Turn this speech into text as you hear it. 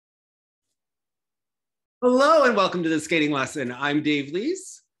Hello and welcome to the skating lesson. I'm Dave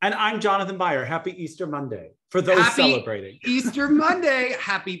Lees. And I'm Jonathan Byer. Happy Easter Monday for those celebrating. Easter Monday.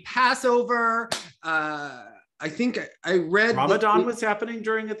 Happy Passover. I think I read Ramadan was happening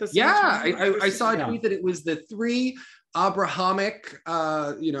during it this time. I saw a tweet that it was the three Abrahamic,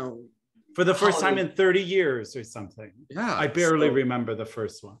 for the first time in 30 years or something. Yeah. I barely remember the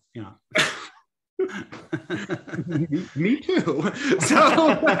first one. Yeah. Me too. So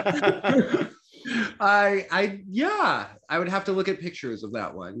I would have to look at pictures of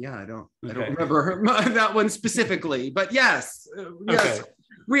that one. Yeah, I don't remember that one specifically, but yes.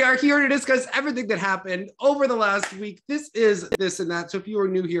 We are here to discuss everything that happened over the last week. This is This and That. So if you are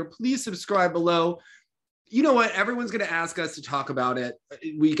new here, please subscribe below. You know what? Everyone's going to ask us to talk about it.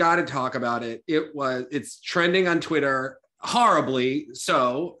 We got to talk about it. It's trending on Twitter horribly.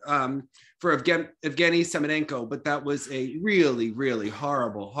 So for Evgeni Semenenko, but that was a really, really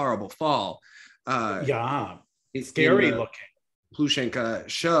horrible fall. Scary looking. Plushenka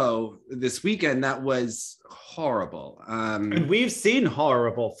show this weekend that was horrible. And we've seen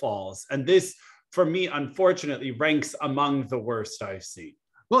horrible falls, and this, for me, unfortunately, ranks among the worst I've seen.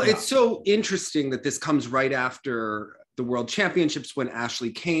 Well, it's so interesting that this comes right after the World Championships when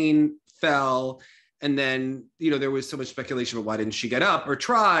Ashley Kane fell. And then, there was so much speculation of why didn't she get up or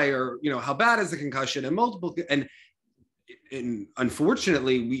try, or, how bad is the concussion, and multiple. And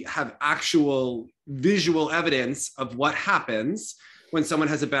unfortunately, we have actual visual evidence of what happens when someone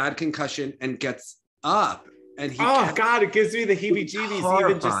has a bad concussion and gets up. And God, it gives me the heebie-jeebies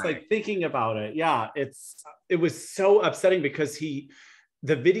even just like thinking about it. Yeah, it was so upsetting because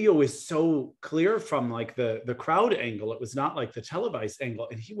the video is so clear from like the crowd angle. It was not like the televised angle.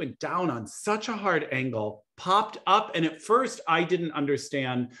 And he went down on such a hard angle, popped up. And at first I didn't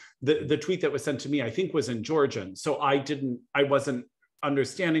understand the tweet that was sent to me, I think was in Georgian. So I wasn't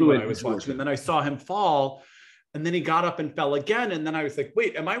understanding what I was watching. And then I saw him fall, and then he got up and fell again. And then I was like,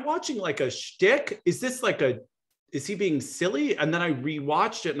 wait, am I watching like a shtick? Is he being silly? And then I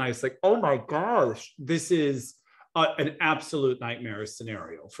rewatched it and I was like, oh my gosh, this is an absolute nightmare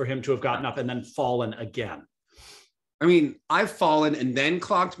scenario for him to have gotten up and then fallen again. I mean, I've fallen and then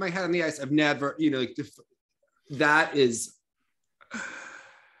clonked my head on the ice. I've never, that is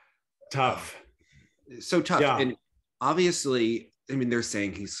tough. So tough. Yeah. And obviously, I mean, they're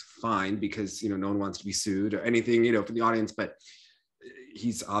saying he's fine because, no one wants to be sued or anything, for the audience, but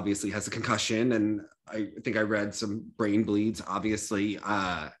he's obviously has a concussion. And I think I read some brain bleeds, obviously.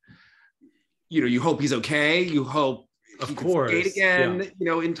 You hope he's okay. You hope he can skate again,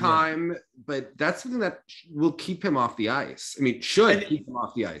 in time. Yeah. But that's something that will keep him off the ice. I mean, keep him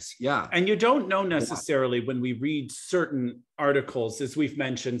off the ice. Yeah. And you don't know necessarily when we read certain articles, as we've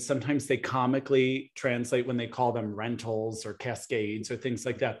mentioned, sometimes they comically translate when they call them rentals or cascades or things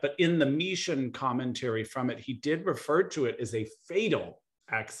like that. But in the Mishin commentary from it, he did refer to it as a fatal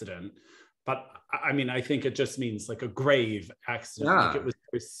accident. But I mean, I think it just means like a grave accident. Yeah. Like it was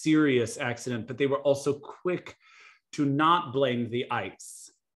a serious accident, but they were also quick to not blame the ice.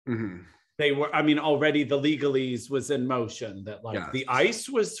 Mm-hmm. They were, already the legalese was in motion that the ice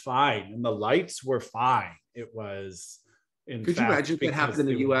was fine and the lights were fine. It was, Could you imagine if it happened in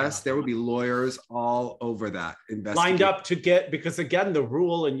the US? There would be lawyers all over that lined up to because again, the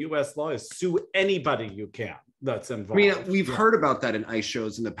rule in US law is sue anybody you can that's involved. I mean, we've heard about that in ice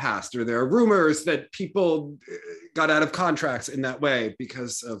shows in the past, or there are rumors that people got out of contracts in that way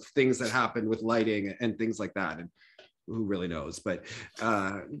because of things that happened with lighting and things like that. And who really knows? But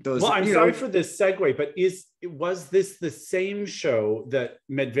those. Well, I'm sorry for this segue, but was this the same show that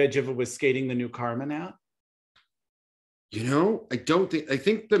Medvedeva was skating the new Carmen at? I don't think.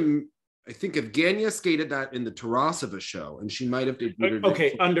 I think Evgenia skated that in the Tarasova show, and she might have debuted.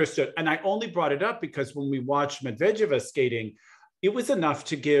 Okay, understood. And I only brought it up because when we watched Medvedeva skating, it was enough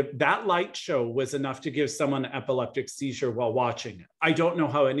to give, that light show was enough to give someone an epileptic seizure while watching it. I don't know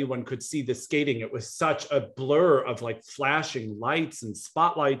how anyone could see the skating. It was such a blur of like flashing lights and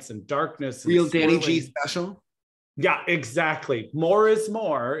spotlights and darkness. Real Danny G special? Yeah, exactly. More is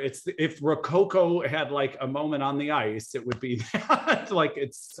more. If Rococo had like a moment on the ice, it would be that. Like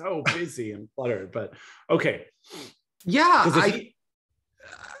it's so busy and cluttered. But okay. Yeah,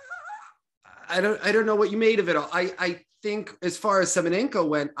 I don't know what you made of it all. I think as far as Semenenko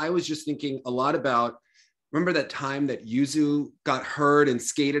went, I was just thinking a lot about, remember that time that Yuzu got hurt and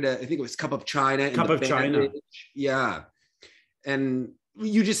skated I think it was Cup of China. Cup of China. Yeah. And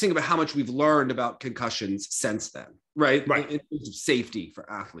you just think about how much we've learned about concussions since then, right? Right. In terms of safety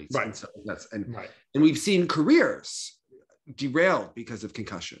for athletes. Right. And so and we've seen careers derailed because of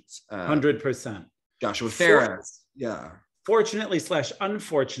concussions. 100%. Joshua Ferris. Yeah. fortunately /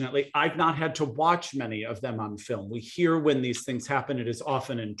 unfortunately, I've not had to watch many of them on film. We hear when these things happen, it is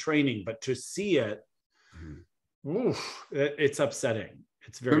often in training, but to see it, it's upsetting.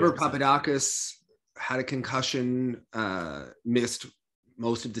 It's very Remember upsetting. Papadakis had a concussion, missed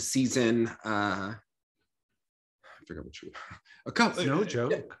most of the season. I forget which one. A couple. No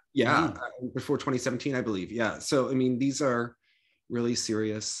joke. Yeah, before 2017, I believe. Yeah. So, I mean, these are really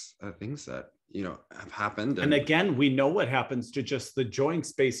serious things that, you know, have happened. And again, we know what happens to just the joint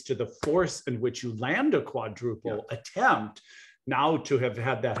space, to the force in which you land a quadruple attempt. Now to have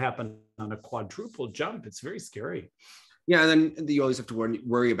had that happen on a quadruple jump, it's very scary. Yeah, and then you always have to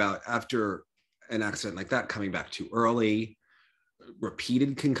worry about, after an accident like that, coming back too early,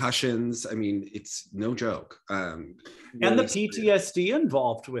 repeated concussions. I mean, it's no joke. And the PTSD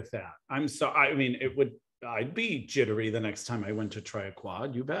involved with that. I'm sorry. I mean, I'd be jittery the next time I went to try a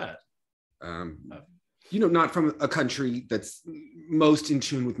quad. You bet. You know, not from a country that's most in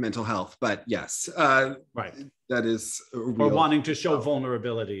tune with mental health, but yes, right. That is or wanting to show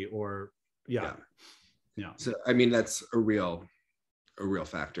vulnerability, or yeah. So I mean, that's a real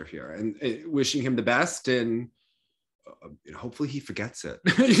factor here, and wishing him the best, and hopefully he forgets it.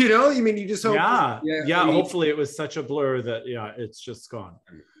 You know, I mean, you just hope. Yeah. I mean, hopefully it was such a blur that it's just gone.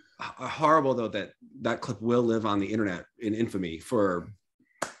 Horrible though that clip will live on the internet in infamy for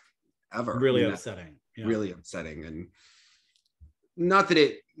ever. Really upsetting. Yeah. Really upsetting, and not that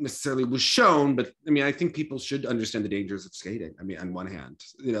it necessarily was shown, but I mean, I think people should understand the dangers of skating. I mean, on one hand,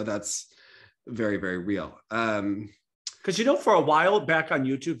 you know, that's very, very real. Because, you know, for a while back on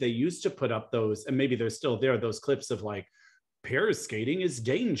YouTube, they used to put up those, and maybe they're still there, those clips of like, pair skating is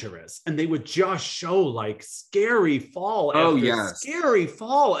dangerous, and they would just show like scary fall after scary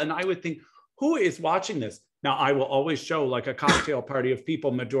fall, and I would think, who is watching this? Now, I will always show like a cocktail party of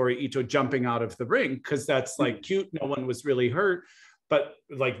people, Midori Ito jumping out of the ring, because that's like cute. No one was really hurt. But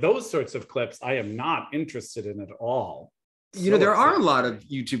like those sorts of clips, I am not interested in at all. You know, there are a lot of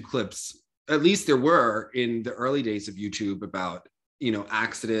YouTube clips, at least there were in the early days of YouTube, about, you know,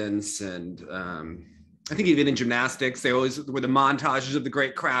 accidents. And I think even in gymnastics, they always were the montages of the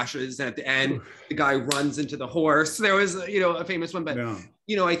great crashes. And at the end, the guy runs into the horse. There was, you know, a famous one, but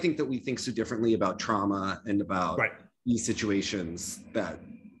you know, I think that we think so differently about trauma and about these situations, that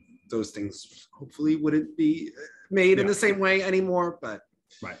those things hopefully wouldn't be made in the same way anymore. But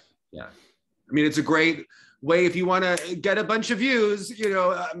I mean, it's a great way if you want to get a bunch of views. You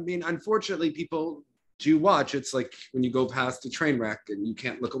know, I mean, unfortunately, people do watch. It's like when you go past a train wreck and you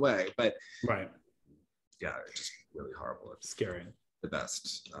can't look away. But it's just really horrible. It's scary. The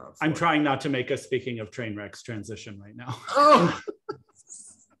best. I'm trying not to make a speaking of train wrecks transition right now.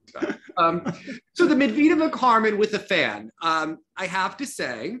 So the Medvedeva Carmen with a fan. I have to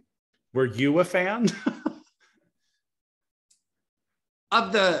say, were you a fan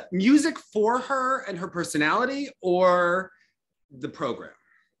of the music for her and her personality, or the program?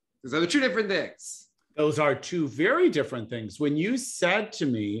 Those are two different things. Those are two very different things. When you said to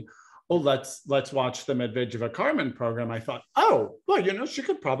me, "Oh, let's watch the Medvedeva Carmen program," I thought, "Oh, well, you know, she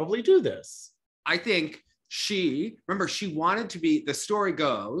could probably do this." I think she wanted to be, the story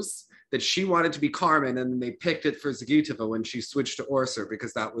goes that she wanted to be Carmen, and then they picked it for Zagitova when she switched to Orser,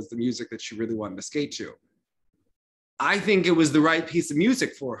 because that was the music that she really wanted to skate to. I think it was the right piece of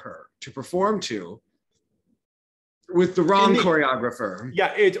music for her to perform to, with the wrong choreographer.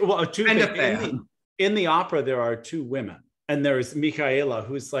 Yeah, in the opera, there are two women, and there's Michaela,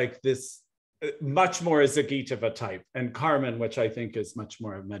 who's like this much more a Zagitova type, and Carmen, which I think is much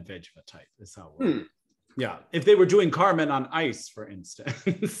more a Medvedeva type, is how it works. Yeah, if they were doing Carmen on ice, for instance,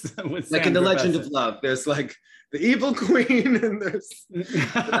 like in The Legend of Love, there's like the evil queen, and there's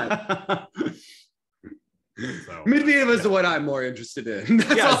Medvedeva is the one I'm more interested in.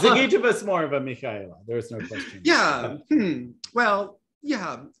 Zagitova is more of a Michaela. There's no question. Yeah. Well,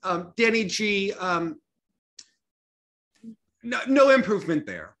 yeah. Danny G. No improvement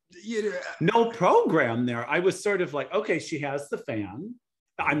there. No program there. I was sort of like, okay, she has the fan.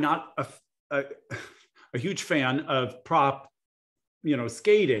 I'm not a huge fan of prop, you know,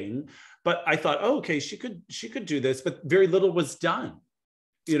 skating, but I thought, oh, okay, she could do this, but very little was done.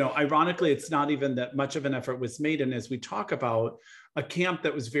 You know, ironically, it's not even that much of an effort was made. And as we talk about a camp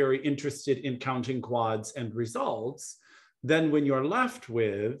that was very interested in counting quads and results, then when you're left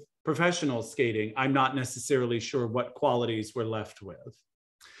with professional skating, I'm not necessarily sure what qualities we're left with.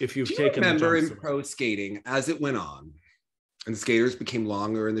 If you've taken, remember in pro skating, as it went on, and skaters became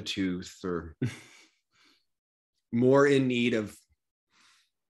longer in the tooth, or more in need of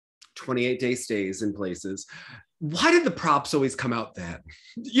 28-day stays in places, why did the props always come out then?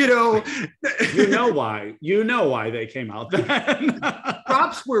 You know, you know why they came out then.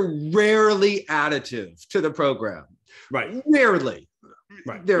 Props were rarely additive to the program. Right. Rarely.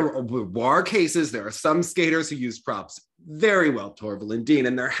 Right. There were cases, there are some skaters who use props very well, Torvill and Dean,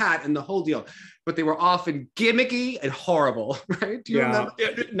 and their hat and the whole deal, but they were often gimmicky and horrible, right? Do you remember?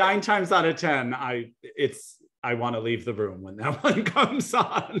 9 times out of 10, I want to leave the room when that one comes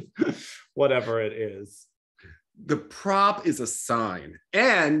on, whatever it is. The prop is a sign.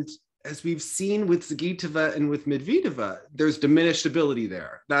 And as we've seen with Zagitova and with Medvedeva, there's diminished ability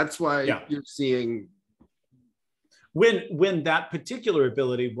there. That's why you're seeing... When that particular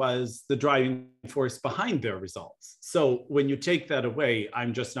ability was the driving force behind their results. So when you take that away,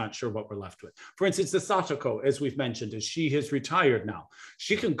 I'm just not sure what we're left with. For instance, the Satoko, as we've mentioned, as she has retired now,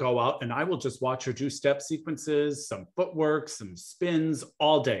 she can go out and I will just watch her do step sequences, some footwork, some spins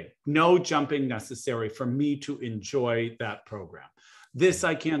all day. No jumping necessary for me to enjoy that program. This,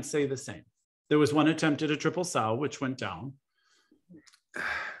 I can't say the same. There was one attempt at a triple sow, which went down.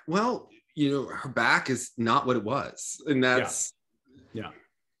 Well, you know, her back is not what it was. And that's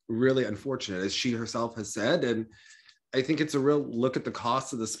really unfortunate, as she herself has said. And I think it's a real look at the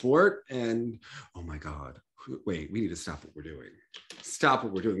cost of the sport. And, oh my God, wait, we need to stop what we're doing. Stop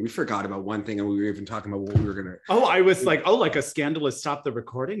what we're doing. We forgot about one thing, and we were even talking about what we were going to. Oh, I was like, like a scandalous stop the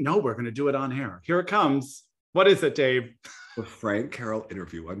recording? No, we're going to do it on air. Here it comes. What is it, Dave? The Frank Carroll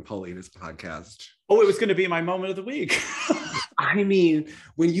interview on Polina's podcast. Oh, it was going to be my moment of the week. I mean,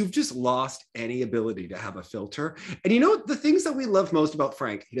 when you've just lost any ability to have a filter, and you know, the things that we love most about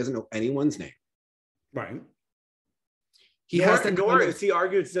Frank, he doesn't know anyone's name. Right. He has that nor as he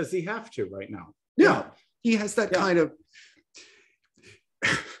argues, does he have to right now? Yeah. He has that kind of,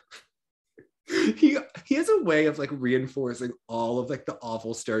 he has a way of like reinforcing all of like the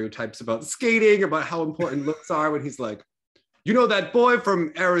awful stereotypes about skating, about how important looks are, when he's like, you know, that boy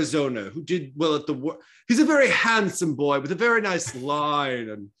from Arizona who did well at the he's a very handsome boy with a very nice line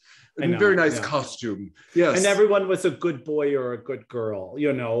and a very nice costume. Yes. And everyone was a good boy or a good girl,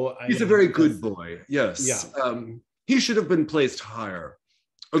 you know. He's a very good boy. Yes. Yeah. He should have been placed higher.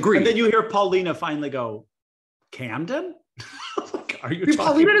 Agreed. And then you hear Polina finally go, Camden? Are you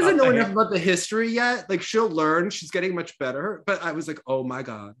Polina doesn't know enough about the history yet. Like, she'll learn. She's getting much better. But I was like, oh my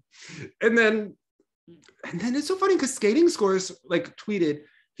God. And then it's so funny because Skating Scores like tweeted,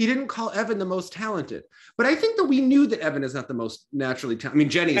 he didn't call Evan the most talented. But I think that we knew that Evan is not the most naturally talented. I mean,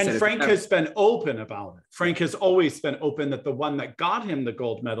 Jenny said it. And Frank has been open about it. Frank has always been open that the one that got him the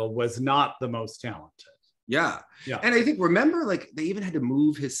gold medal was not the most talented. Yeah. And I think, remember, like, they even had to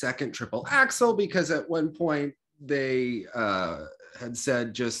move his second triple axel because at one point they had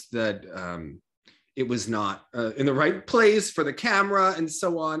said just that it was not in the right place for the camera and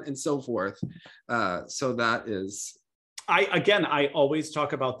so on and so forth. So that is... I always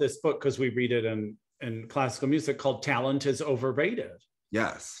talk about this book because we read it in classical music, called Talent is Overrated.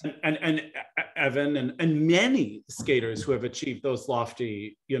 Yes. And Evan and many skaters who have achieved those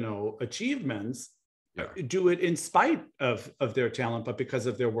lofty, you know, achievements do it in spite of their talent, but because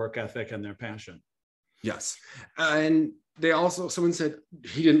of their work ethic and their passion. Yes. And they also, someone said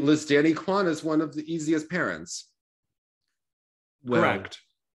he didn't list Danny Kwan as one of the easiest parents. Well,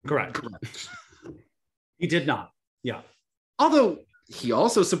 Correct. He did not. Yeah. Although he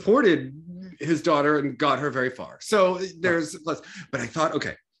also supported his daughter and got her very far. So there's less, but I thought,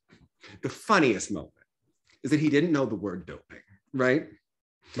 okay, the funniest moment is that he didn't know the word doping, right?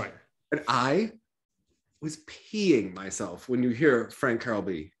 Right. And I was peeing myself when you hear Frank Carroll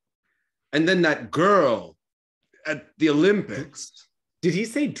be, and then that girl at the Olympics. Did he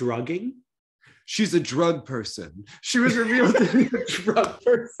say drugging? She's a drug person. She was revealed to be a drug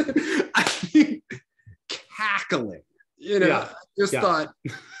person. I mean, cackling, you know, just thought,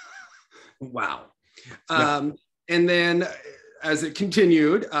 wow. And then as it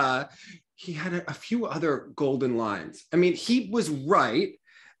continued, he had a few other golden lines. I mean, he was right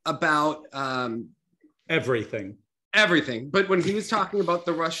about everything. But when he was talking about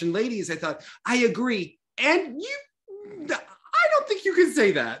the Russian ladies, I thought, I agree. And I don't think you can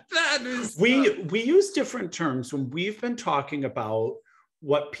say that. That is... We use different terms when we've been talking about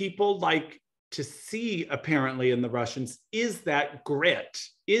what people like to see, apparently, in the Russians, is that grit,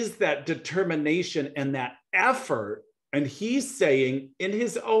 is that determination and that effort. And he's saying, in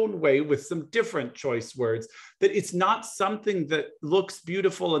his own way, with some different choice words, that it's not something that looks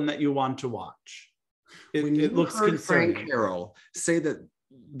beautiful and that you want to watch. It looks concerning. Frank Carroll say that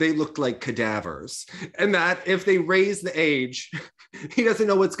they looked like cadavers, and that if they raise the age, he doesn't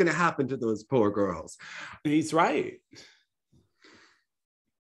know what's going to happen to those poor girls. He's right.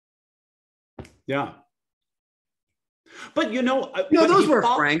 Yeah. But those were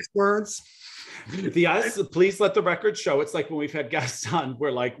Frank's words. Yes, please let the record show. It's like when we've had guests on,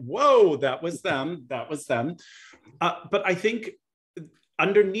 we're like, whoa, that was them. But I think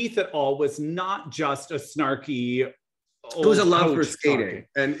underneath it all was not just a snarky. It was a love for skating,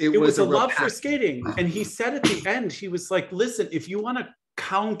 and it was a love for skating. And he said at the end, he was like, listen, if you want to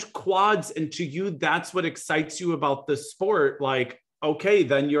count quads, and to you that's what excites you about the sport, like, okay,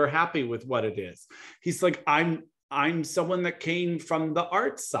 then you're happy with what it is. He's like, I'm someone that came from the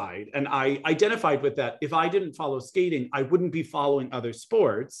art side, and I identified with that. If I didn't follow skating, I wouldn't be following other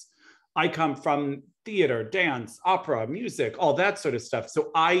sports. I come from theater, dance, opera, music, all that sort of stuff.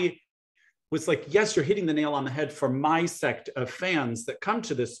 So I was like, yes, you're hitting the nail on the head for my sect of fans that come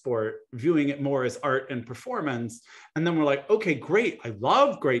to this sport, viewing it more as art and performance. And then we're like, okay, great. I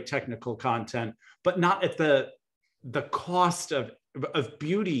love great technical content, but not at the cost of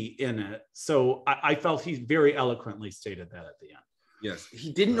beauty in it. So I felt he very eloquently stated that at the end. Yes.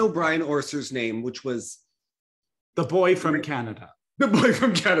 He didn't know Brian Orser's name, which was the boy from Canada. The boy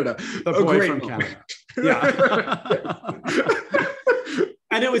from Canada. The boy from Canada. Yeah.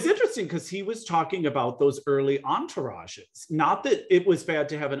 And it was interesting because he was talking about those early entourages. Not that it was bad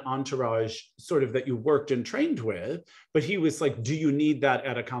to have an entourage sort of that you worked and trained with, but he was like, do you need that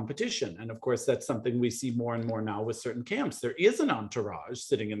at a competition? And of course, that's something we see more and more now with certain camps. There is an entourage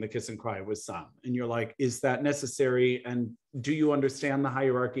sitting in the kiss and cry with some. And you're like, is that necessary? And do you understand the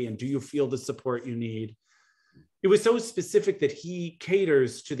hierarchy? And do you feel the support you need? It was so specific that he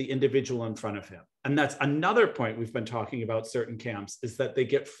caters to the individual in front of him. And that's another point we've been talking about certain camps, is that they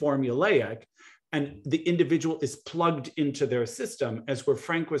get formulaic and the individual is plugged into their system, as where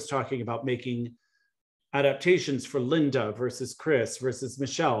Frank was talking about making adaptations for Linda versus Chris versus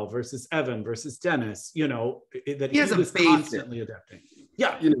Michelle versus Evan versus Dennis, that he was constantly adapting.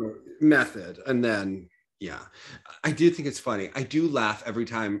 Yeah. Method. And then, yeah, I do think it's funny. I do laugh every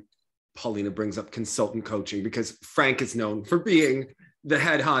time Polina brings up consultant coaching, because Frank is known for being the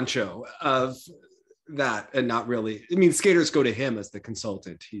head honcho of that, and not really, I mean, skaters go to him as the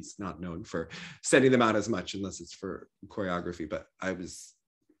consultant. He's not known for sending them out as much unless it's for choreography, but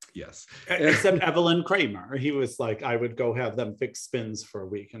yes. Except Evelyn Kramer. He was like, I would go have them fix spins for a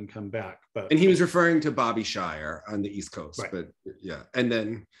week and come back. And he was referring to Bobby Shire on the East Coast, right. But yeah. And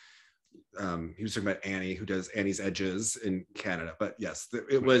then he was talking about Annie, who does Annie's Edges in Canada. But yes,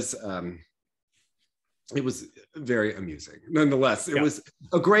 it was very amusing. Nonetheless, it was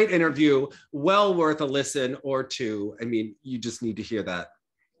a great interview, well worth a listen or two. I mean, you just need to hear that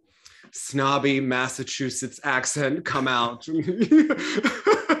snobby Massachusetts accent come out.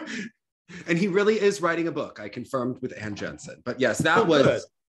 And he really is writing a book. I confirmed with Ann Jensen. But yes, that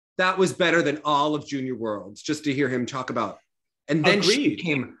was better than all of Junior Worlds, just to hear him talk about. And then she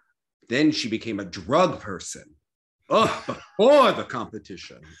became a drug person. Oh, before the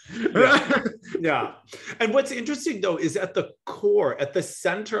competition. Yeah. And what's interesting, though, is at the core, at the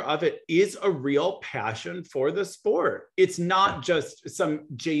center of it, is a real passion for the sport. It's not just some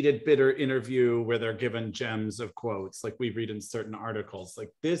jaded, bitter interview where they're given gems of quotes like we read in certain articles. Like,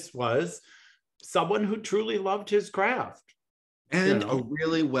 this was someone who truly loved his craft. And a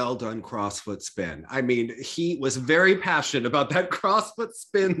really well done crossfoot spin. I mean, he was very passionate about that crossfoot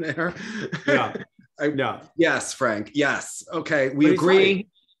spin there. Yeah. Yes, Frank. Yes. Okay. We agree. Funny.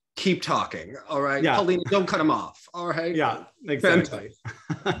 Keep talking. All right. Yeah. Polina, don't cut him off. All right. Yeah, exactly.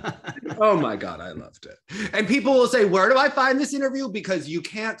 Oh my God. I loved it. And people will say, where do I find this interview? Because you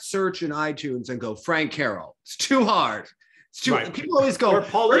can't search in iTunes and go Frank Carroll. It's too hard. It's too, right. People always go, or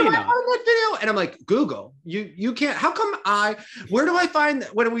Polina. Where do I find that video? And I'm like, Google. You can't. How come where do I find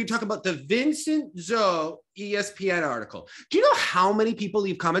that when we talk about the Vincent Zhou ESPN article? Do you know how many people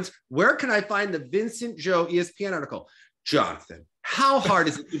leave comments? Where can I find the Vincent Zhou ESPN article? Jonathan, how hard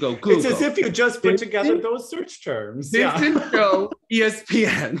is it to go Google? It's as if you just put together those search terms. Vincent Zhou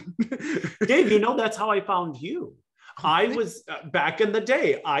ESPN. Dave, that's how I found you. I was, back in the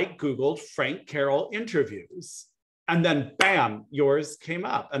day, I Googled Frank Carroll interviews. And then, bam, yours came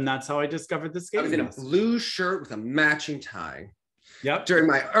up. And that's how I discovered the skating. I was in a blue shirt with a matching tie. Yep. During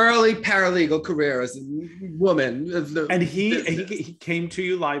my early paralegal career as a woman. And he came to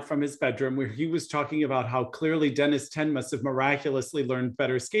you live from his bedroom, where he was talking about how clearly Dennis Ten must have miraculously learned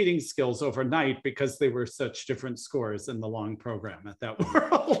better skating skills overnight because they were such different scores in the long program at that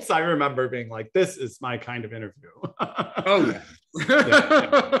Worlds. I remember being like, this is my kind of interview. Oh, yeah.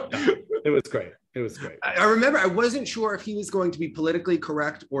 Yeah. It was great. It was great. I remember I wasn't sure if he was going to be politically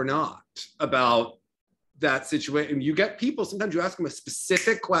correct or not about that situation. You get people, sometimes you ask them a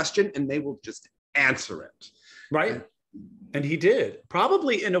specific question and they will just answer it. Right. And he did,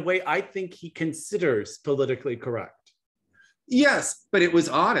 probably in a way I think he considers politically correct. Yes, but it was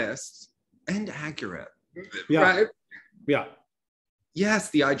honest and accurate. Yeah. Right? Yeah. Yes,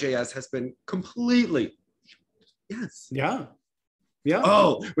 the IJS has been completely. Yes. Yeah. Yeah.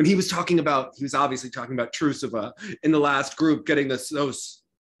 Oh, when he was obviously talking about Trusova in the last group, getting those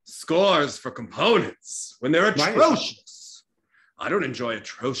scores for components when they're atrocious. Right. I don't enjoy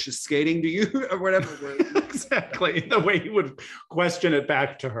atrocious skating, do you? Or whatever. Exactly. The way he would question it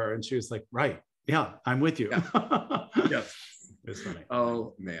back to her. And she was like, right. Yeah, I'm with you. Yeah. Yes. It's funny.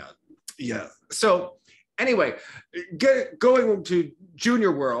 Oh, man. Yeah. So anyway, going to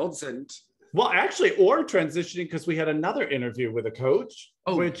Junior Worlds and... Well, actually, or transitioning, because we had another interview with a coach,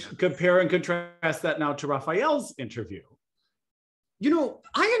 which compare and contrast that now to Raphael's interview. You know,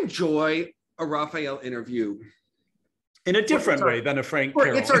 I enjoy a Raphael interview. In a different way than a Frank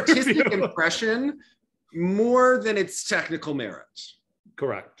Carroll. It's artistic impression more than its technical merit.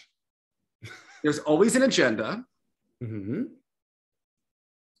 Correct. There's always an agenda. Mm-hmm.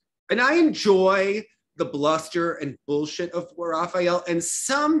 And I enjoy the bluster and bullshit of Raphael. And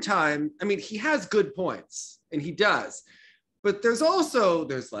sometimes, I mean, he has good points, and he does. But there's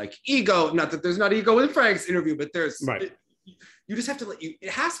like ego. Not that there's not ego in Frank's interview, but there's... Right. You just have to it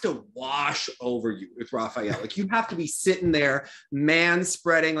has to wash over you with Raphael. Like, you have to be sitting there, man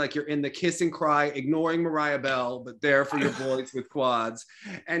spreading like you're in the Kiss and Cry, ignoring Mariah Bell, but there for your boys with quads,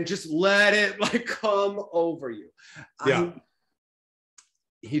 and just let it like come over you. Yeah.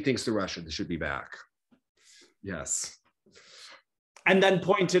 He thinks the Russians should be back. Yes. And then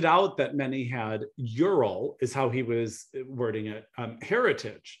pointed out that many had Ural, is how he was wording it,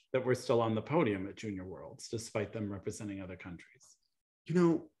 heritage, that we're still on the podium at Junior Worlds, despite them representing other countries. You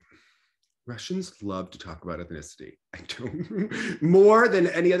know, Russians love to talk about ethnicity. I don't, more than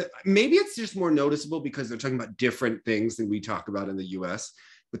any other. Maybe it's just more noticeable because they're talking about different things than we talk about in the US,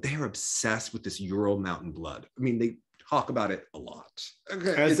 but they are obsessed with this Ural mountain blood. I mean, they talk about it a lot.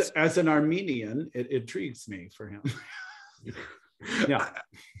 Okay, as an Armenian, it intrigues me for him. Yeah,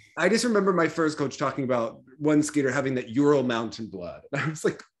 I just remember my first coach talking about one skater having that Ural mountain blood. I was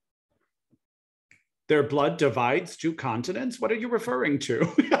like, their blood divides 2 continents? What are you referring to?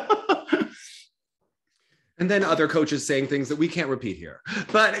 And then other coaches saying things that we can't repeat here.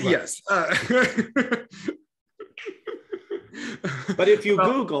 But right. Yes. But if you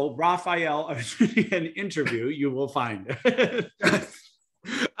Google Raphael Armenian interview, you will find it.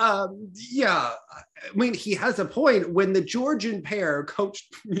 Yeah, I mean, he has a point. When the Georgian pair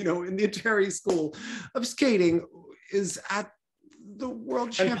coached, in the Terry School of Skating is at the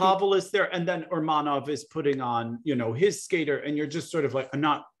World Championship. And Pavel is there, and then Urmanov is putting on, his skater, and you're just sort of like, I'm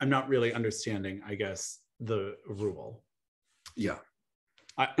not really understanding, I guess, the rule. Yeah,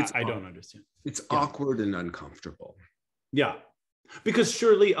 I don't understand. It's awkward and uncomfortable. Yeah. Because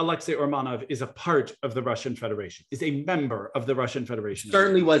surely Alexei Urmanov is a part of the Russian Federation, is a member of the Russian Federation.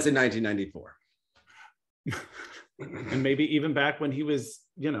 Certainly was in 1994. And maybe even back when he was,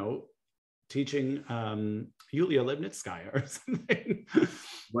 teaching Yulia Lipnitskaya or something.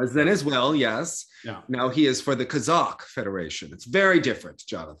 Was then as well, yes. Yeah. Now he is for the Kazakh Federation. It's very different,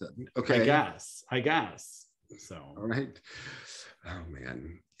 Jonathan. Okay. I guess. So. All right. Oh,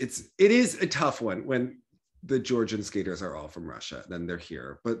 man. It is a tough one when the Georgian skaters are all from Russia, then they're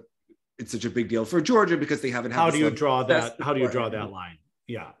here. But it's such a big deal for Georgia because they haven't had. How do you draw that line?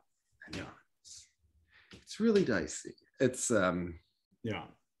 Yeah. Yeah. It's really dicey. It's yeah.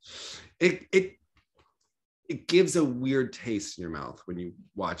 It gives a weird taste in your mouth when you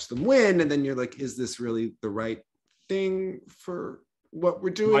watch them win, and then you're like, is this really the right thing for what we're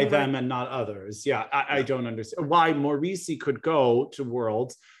doing? By them and not others. Yeah. I don't understand why Maurici could go to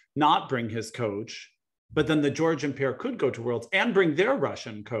Worlds, not bring his coach. But then the Georgian pair could go to Worlds and bring their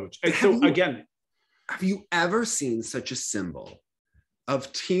Russian coach. And have you ever seen such a symbol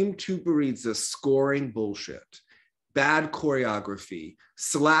of Team Tuberidze scoring bullshit, bad choreography,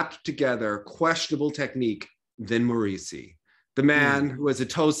 slapped together, questionable technique than Maurici, the man who has a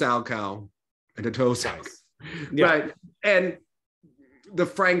toe salchow and a toe salchow, right? And the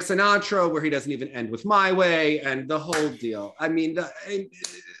Frank Sinatra, where he doesn't even end with "my way," and the whole deal. I mean,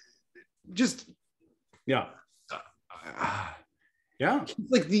 just. Yeah. Yeah. He's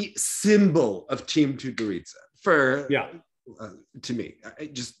like the symbol of Team Tuberidze for to me. I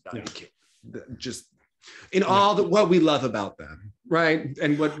just in all what we love about them, right?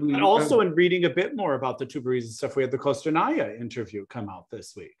 And what we also in reading a bit more about the Tuberidze stuff, we had the Kosternaya interview come out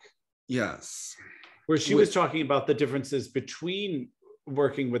this week. Yes. Where she was talking about the differences between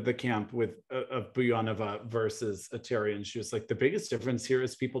working with the camp of Buyanova versus Atari. And she was like, the biggest difference here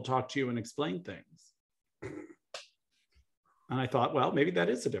is people talk to you and explain things. And I thought, well, maybe that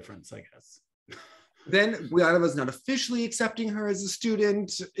is a difference, I guess. Then Guyanava's not officially accepting her as a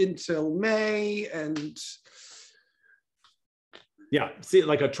student until May, and see,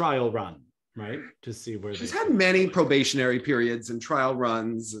 like a trial run, right? To see where she's had many probationary periods and trial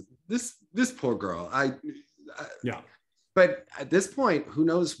runs. This poor girl. But at this point, who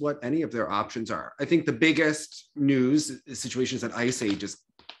knows what any of their options are? I think the biggest news situation is that Ice Age is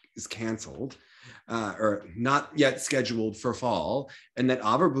canceled, or not yet scheduled for fall, and that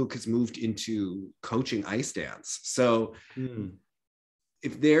Averbuk has moved into coaching ice dance. So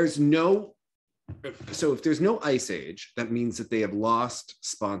if there's no Ice Age, that means that they have lost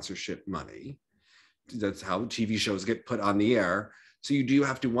sponsorship money. That's how TV shows get put on the air. So you do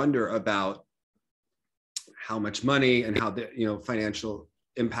have to wonder about how much money and how the financial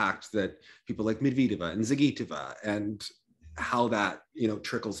impact that people like Medvedeva and Zagitova, and how that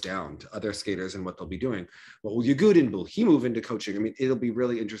trickles down to other skaters and what they'll be doing. What will Yagudin, will he move into coaching? I mean, it'll be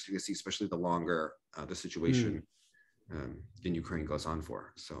really interesting to see, especially the longer the situation in Ukraine goes on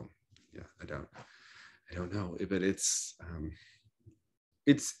for. So yeah, I don't know, but it's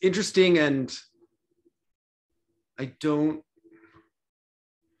interesting, and I don't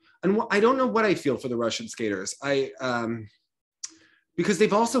know what I feel for the Russian skaters. Because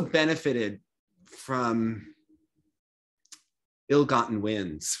they've also benefited from ill-gotten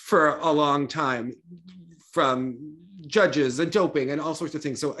wins for a long time, from judges and doping and all sorts of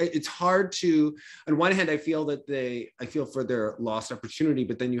things. So it's hard to, on one hand, I feel for their lost opportunity,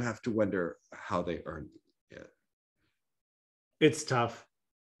 but then you have to wonder how they earned it. It's tough.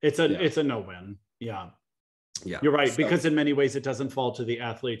 It's a no-win. Yeah. You're right, because in many ways it doesn't fall to the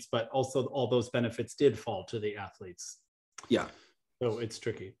athletes, but also all those benefits did fall to the athletes. Yeah. So it's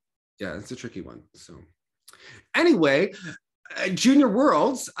tricky. Yeah, it's a tricky one. So anyway, Junior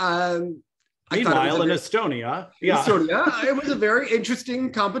Worlds. Meanwhile, in Estonia. Yeah. Estonia, it was a very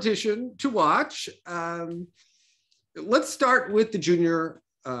interesting competition to watch. Let's start with the junior.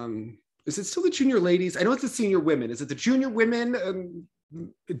 Is it still the junior ladies? I know it's the senior women. Is it the junior women?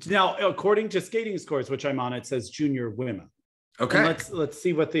 Now, according to Skating Scores, which I'm on, it says junior women. Okay. And let's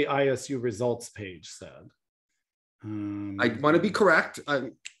see what the ISU results page said. I want to be correct.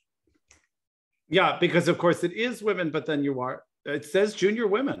 Yeah, because of course it is women, but then it says junior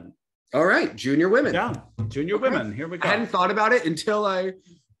women. All right, junior women. Yeah, junior women. Here we go. I hadn't thought about it until I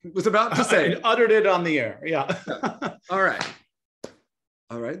was about to say I uttered it on the air. Yeah. All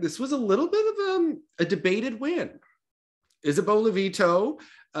right. This was a little bit of a debated win. Isabeau Levito,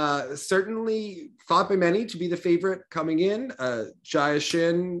 certainly thought by many to be the favorite coming in. Jia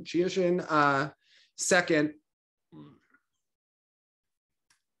Shin, second.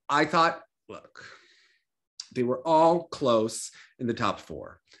 I thought, look, they were all close in the top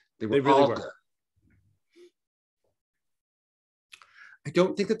four. They really all were. Good. I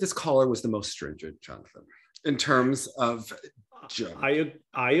don't think that this caller was the most stringent, Jonathan, in terms of jump.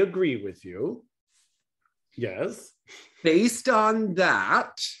 I agree with you. Yes. Based on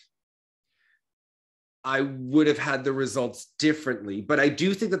that, I would have had the results differently, but I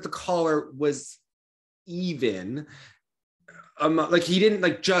do think that the caller was even. Like he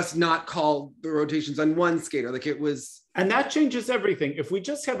didn't just not call the rotations on one skater, like it was. And that changes everything. If we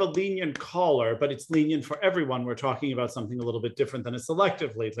just have a lenient caller, but it's lenient for everyone, we're talking about something a little bit different than a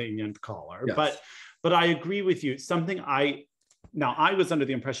selectively lenient caller. Yes. But I agree with you. Now, I was under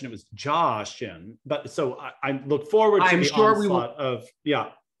the impression it was Jia Shin, but so I look forward to the onslaught of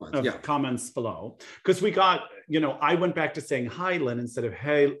comments below. Because we got, I went back to saying Helen instead of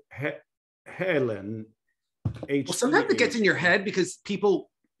Helen. Well, sometimes it gets in your head because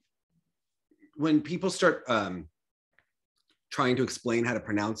when people start trying to explain how to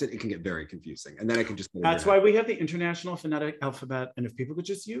pronounce it, it can get very confusing. And then I can just. That's why we have the International Phonetic Alphabet. And if people could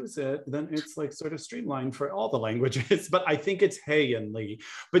just use it, then it's sort of streamlined for all the languages. But I think it's Hay and Lee.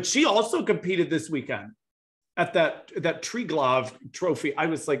 But she also competed this weekend at that Triglav trophy. I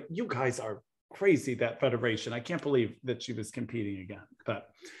was like, you guys are crazy, that federation. I can't believe that she was competing again. But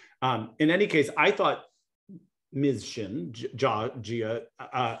in any case, I thought Ms. Shin, Jia,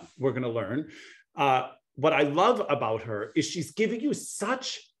 we're going to learn. What I love about her is she's giving you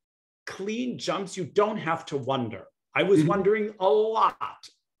such clean jumps, you don't have to wonder. I was wondering a lot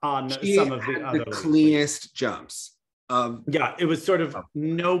on some of the other cleanest jumps. It was sort of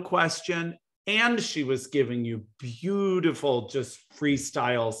no question. And she was giving you beautiful, just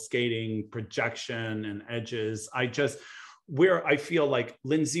freestyle skating, projection and edges. Where I feel like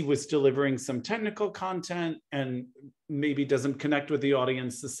Lindsay was delivering some technical content and maybe doesn't connect with the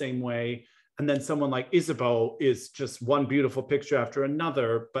audience the same way. And then someone like Isabeau is just one beautiful picture after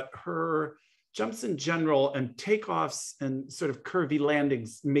another, but her jumps in general and takeoffs and sort of curvy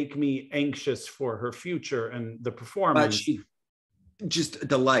landings make me anxious for her future and the performance. But she just a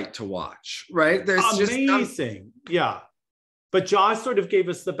delight to watch, right? There's amazing. Yeah. But Jia sort of gave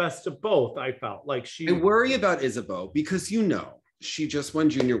us the best of both, I felt. Like I worry about Isabeau because, you know, she just won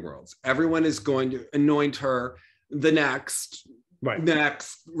Junior Worlds. Everyone is going to anoint her the next,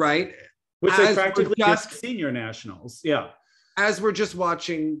 right? Which is practically just senior nationals, yeah. As we're just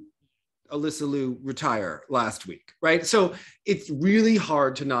watching Alyssa Liu retire last week, right? So it's really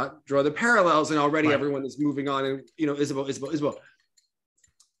hard to not draw the parallels, and already everyone is moving on, and, you know, Isabeau.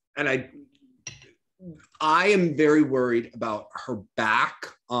 And I am very worried about her back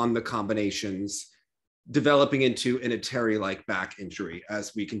on the combinations developing into an Eteri-like back injury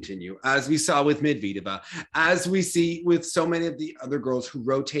as we continue, as we saw with Medvedeva, as we see with so many of the other girls who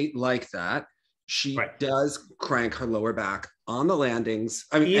rotate like that. She does crank her lower back on the landings.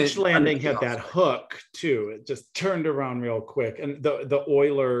 I mean, each landing had that hook too. It just turned around real quick. And the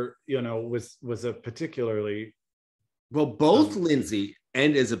Euler, you know, was a particularly... Well, both Lindsay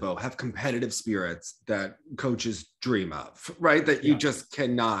and Isabeau have competitive spirits that coaches dream of, right? That you just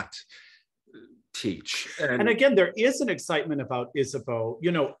cannot teach. And again, there is an excitement about Isabeau.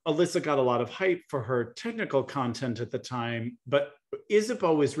 You know, Alyssa got a lot of hype for her technical content at the time, but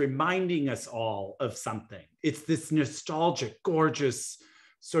Isabeau is reminding us all of something. It's this nostalgic, gorgeous,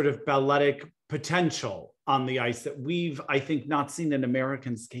 sort of balletic potential on the ice that we've, I think, not seen in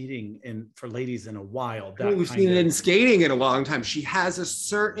American skating for ladies in a while. We've seen it in skating in a long time. She has a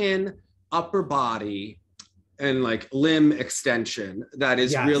certain upper body and like limb extension that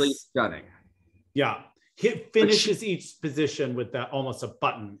is really stunning. Yeah, he finishes each position with that almost a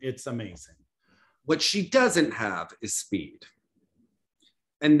button. It's amazing. What she doesn't have is speed.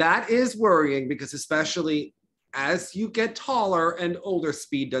 And that is worrying because especially as you get taller and older,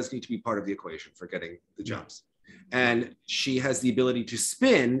 speed does need to be part of the equation for getting the jumps. And she has the ability to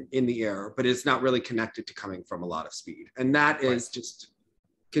spin in the air, but it's not really connected to coming from a lot of speed. And that is just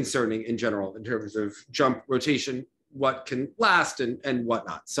concerning in general in terms of jump rotation, what can last and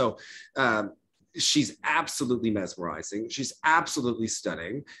whatnot. So she's absolutely mesmerizing. She's absolutely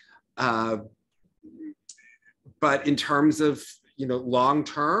stunning. But in terms of, you know, long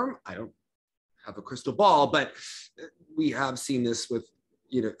term, I don't have a crystal ball, but we have seen this with,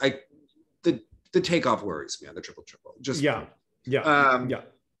 you know, the takeoff worries me on the triple. Just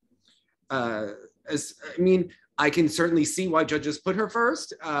as I mean, I can certainly see why judges put her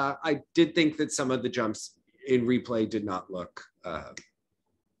first. I did think that some of the jumps in replay did not look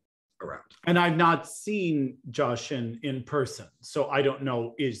around. And I've not seen Jia Shin in person, so I don't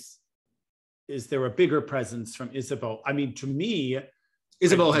know, is there a bigger presence from Isabeau? I mean, to me,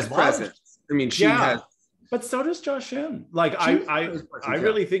 Isabeau has presence. I mean, she has. But so does Jia Shin. Like, I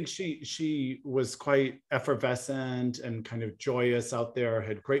really think she was quite effervescent and kind of joyous out there,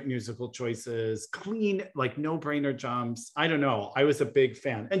 had great musical choices, clean, like no-brainer jumps. I don't know. I was a big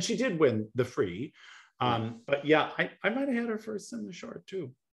fan. And she did win the free. But yeah, I might have had her first in the short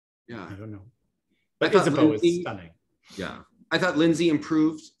too. Yeah. I don't know. But Isabeau is stunning. Yeah. I thought Lindsay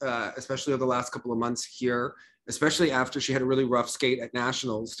improved, especially over the last couple of months here, especially after she had a really rough skate at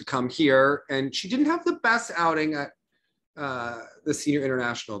nationals to come here. And she didn't have the best outing at the senior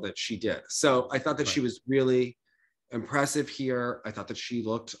international that she did. So I thought that she was really impressive here. I thought that she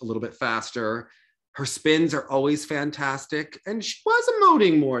looked a little bit faster. Her spins are always fantastic. And she was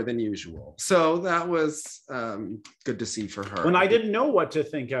emoting more than usual. So that was good to see for her. When I didn't know what to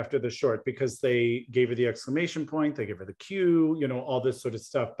think after the short, because they gave her the exclamation point, they gave her the cue, you know, all this sort of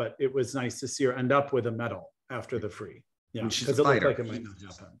stuff. But it was nice to see her end up with a medal after the free. Yeah, because it looked like it might not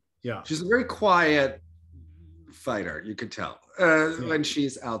happen. Yeah. She's a very quiet fighter, you could tell, when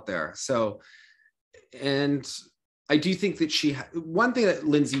she's out there. So, and I do think that one thing that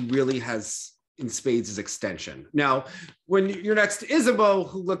Lindsay really has in spades is extension. Now, when you're next to Isabeau,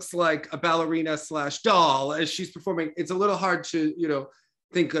 who looks like a ballerina / doll as she's performing, it's a little hard to, you know,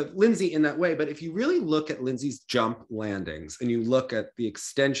 think of Lindsay in that way. But if you really look at Lindsay's jump landings and you look at the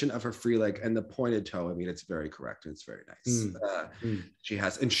extension of her free leg and the pointed toe, I mean, it's very correct and it's very nice. She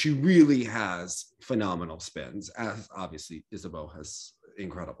has, and she really has phenomenal spins, as obviously Isabeau has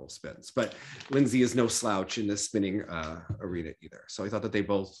incredible spins, but Lindsay is no slouch in the spinning arena either. So I thought that they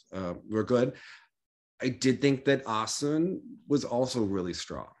both were good. I did think that Oona was also really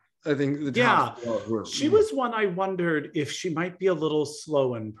strong. I think she was one I wondered if she might be a little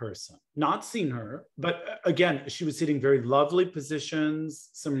slow in person. Not seen her, but again, she was hitting very lovely positions,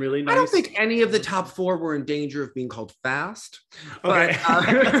 some really nice. I don't think any of the top four were in danger of being called fast. Okay.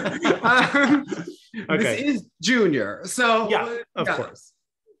 But this is junior. So yeah, of course.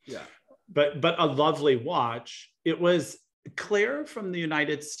 Yeah. but a lovely watch. It was Claire from the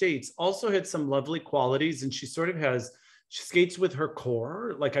United States also had some lovely qualities, and she sort of she skates with her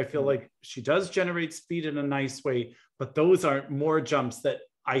core. Like, I feel like she does generate speed in a nice way, but those are more jumps that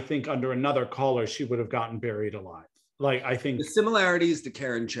I think under another caller, she would have gotten buried alive. Like, I think the similarities to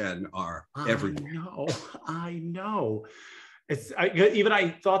Karen Chen are everywhere. I know.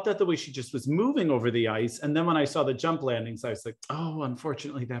 I thought that the way she just was moving over the ice. And then when I saw the jump landings, I was like, oh,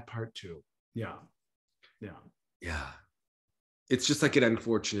 unfortunately, that part too. Yeah. It's just like an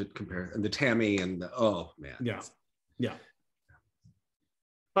unfortunate comparison. And the Tammy and the, oh man. Yeah.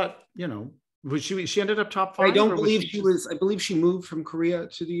 But, you know, she ended up top 5? I don't believe she was, I believe she moved from Korea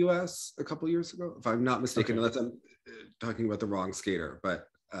to the US a couple of years ago, if I'm not mistaken, unless I'm talking about the wrong skater, but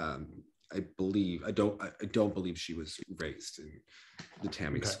I don't believe she was raised in the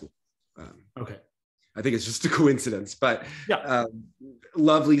Tammy school. I think it's just a coincidence, but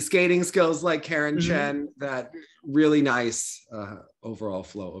lovely skating skills like Karen Chen, that really nice overall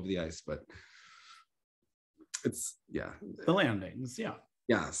flow over the ice, but it's, the landings,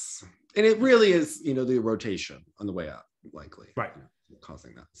 yes. And it really is, you know, the rotation on the way up, likely. Right. You know,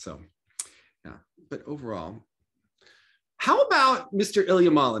 causing that. So, but overall, how about Mr. Ilia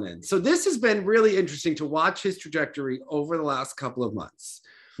Malinin? So this has been really interesting to watch his trajectory over the last couple of months.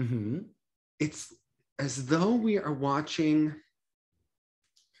 It's as though we are watching, I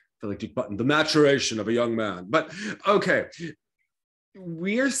feel like Dick Button, the maturation of a young man. But okay,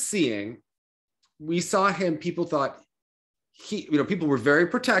 we saw him, people thought, people were very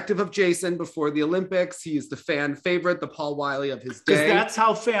protective of Jason before the Olympics. He is the fan favorite, the Paul Wiley of his day. Because that's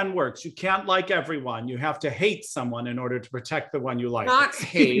how fan works. You can't like everyone. You have to hate someone in order to protect the one you like. Not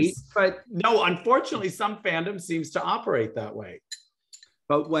hate, but no, unfortunately, some fandom seems to operate that way.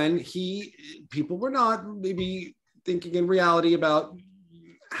 But when people were not maybe thinking in reality about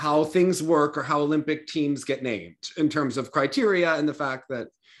how things work or how Olympic teams get named in terms of criteria, and the fact that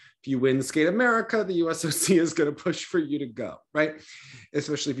if you win Skate America, the USOC is going to push for you to go, right?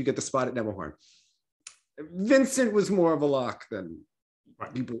 Especially if you get the spot at Nemaholm. Vincent was more of a lock than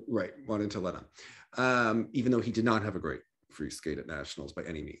people wanted to let him, even though he did not have a great free skate at nationals by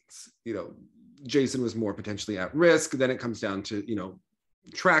any means. You know, Jason was more potentially at risk. Then it comes down to, you know,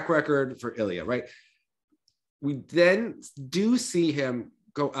 track record for Ilia, right? We then do see him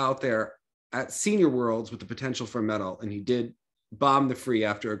go out there at Senior Worlds with the potential for a medal, and he did bomb the free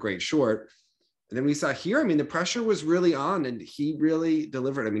after a great short. And then we saw here, I mean, the pressure was really on, and he really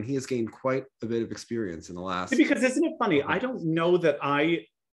delivered. I mean, he has gained quite a bit of experience in the last. Because isn't it funny? I don't know that I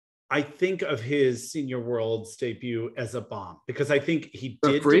think of his Senior Worlds debut as a bomb, because I think he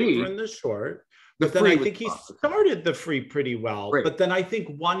did deliver in the short. But then I think he started the free pretty well. But then I think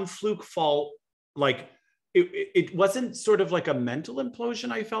one fluke fault, like it wasn't sort of like a mental implosion.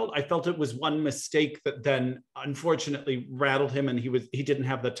 I felt it was one mistake that then unfortunately rattled him, and he didn't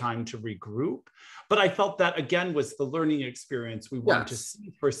have the time to regroup. But I felt that again was the learning experience we want to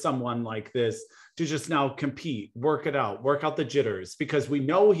see for someone like this, to just now compete, work out the jitters, because we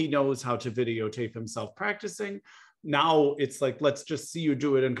know he knows how to videotape himself practicing. Now it's like, let's just see you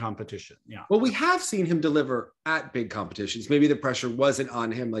do it in competition. Yeah. Well, we have seen him deliver at big competitions. Maybe the pressure wasn't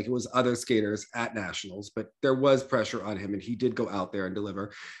on him like it was other skaters at nationals, but there was pressure on him, and he did go out there and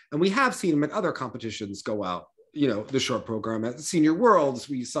deliver. And we have seen him at other competitions go out, you know, the short program at the Senior Worlds.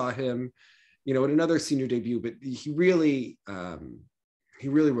 We saw him, you know, in another senior debut, but he really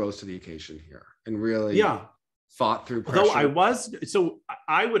rose to the occasion here and really fought through pressure. Although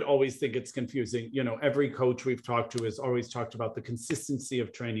I would always think it's confusing. You know, every coach we've talked to has always talked about the consistency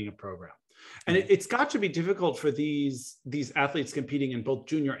of training a program. And it's got to be difficult for these athletes competing in both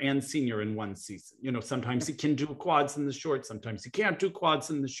junior and senior in one season. You know, sometimes he can do quads in the short, sometimes he can't do quads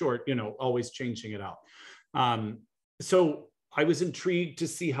in the short, you know, always changing it out. So I was intrigued to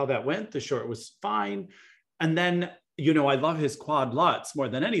see how that went. The short was fine. And then, you know, I love his quad Lutz more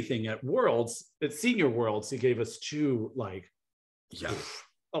than anything. At Senior Worlds, he gave us two like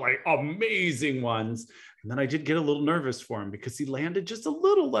amazing ones. And then I did get a little nervous for him because he landed just a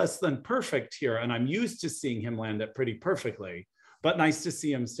little less than perfect here. And I'm used to seeing him land it pretty perfectly, but nice to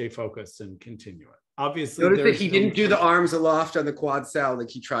see him stay focused and continue it. Obviously, notice that he didn't do the arms aloft on the quad style like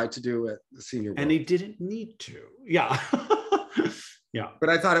he tried to do at the Senior Worlds. And he didn't need to. Yeah. But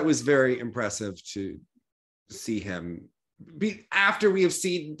I thought it was very impressive to see him after we have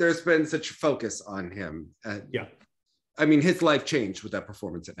seen there's been such focus on him. I mean, his life changed with that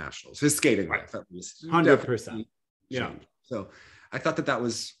performance at nationals. His skating life, at least, 100%. Yeah. So I thought that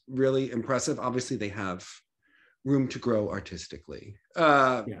was really impressive. Obviously, they have room to grow artistically.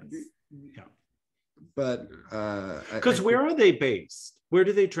 but because where are they based? Where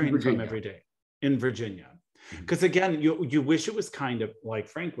do they train Virginia. from every day? In Virginia. Because again, you wish it was kind of like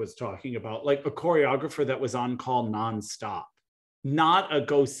Frank was talking about, like a choreographer that was on call nonstop, not a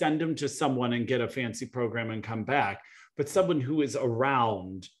go send them to someone and get a fancy program and come back, but someone who is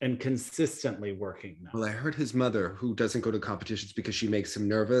around and consistently working now. Well, I heard his mother, who doesn't go to competitions because she makes him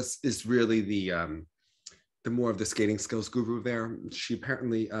nervous, is really the more of the skating skills guru there. She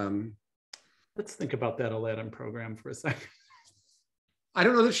apparently let's think about that Aladdin program for a second. I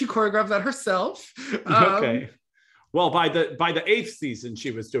don't know that she choreographed that herself. Okay. Well, by the 8th season,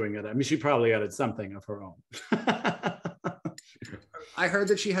 she was doing it. I mean, she probably added something of her own. I heard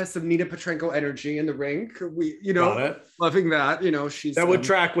that she has some Nina Petrenko energy in the ring. Loving that. She's that would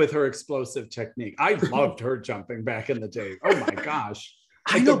track with her explosive technique. I loved her jumping back in the day. Oh my gosh!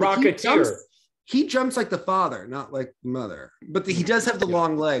 Like I know the Rocketeer. He jumps like the father, not like the mother. But he does have the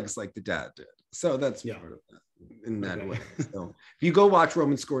long legs like the dad did. So that's part of that. In that way. So if you go watch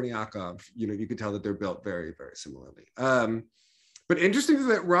Roman Skorniakov, you can tell that they're built very, very similarly. But interesting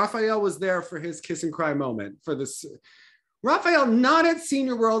that Raphael was there for his kiss and cry moment for this. Raphael not at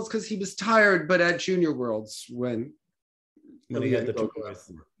Senior Worlds because he was tired, but at Junior Worlds when he had the two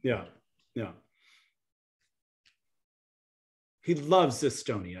boys. Yeah. He loves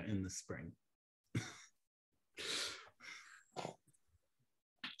Estonia in the spring.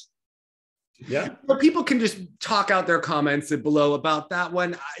 Yeah, but people can just talk out their comments below about that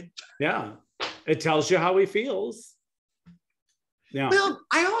one. Yeah, it tells you how he feels. Yeah. Well,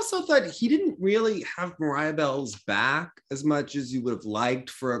 I also thought he didn't really have Mariah Bell's back as much as you would have liked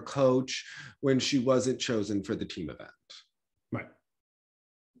for a coach when she wasn't chosen for the team event. Right.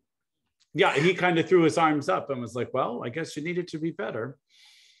 Yeah, he kind of threw his arms up and was like, well, I guess you needed to be better.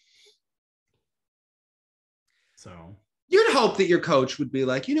 So you'd hope that your coach would be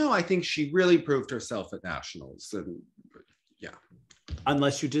like, I think she really proved herself at nationals. And yeah.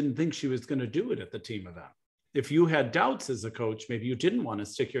 Unless you didn't think she was going to do it at the team event. If you had doubts as a coach, maybe you didn't want to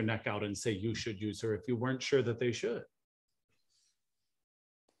stick your neck out and say you should use her if you weren't sure that they should.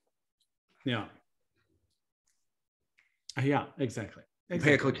 Yeah. Yeah, exactly.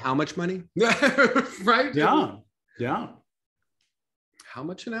 Pay a coach how much money? Right? Yeah. Yeah. How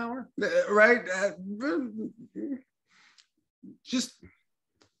much an hour? Right? That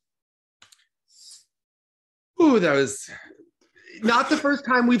was not the first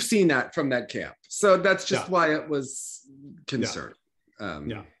time we've seen that from that camp. So that's just why it was concerning.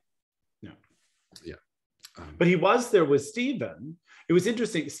 But he was there with Steven. It was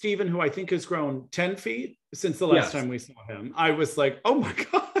interesting. Steven, who I think has grown 10 feet since the last time we saw him. I was like, oh my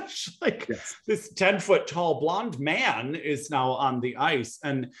gosh, this 10-foot tall blonde man is now on the ice.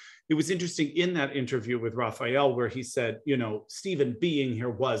 And it was interesting in that interview with Raphael where he said, Steven being here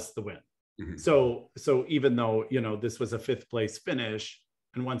was the win. Mm-hmm. So even though, this was a 5th place finish,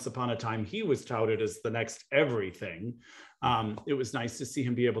 and once upon a time he was touted as the next everything, it was nice to see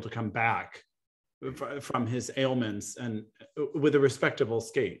him be able to come back from his ailments and with a respectable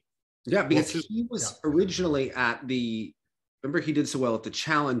skate. Yeah, because he was originally at remember he did so well at the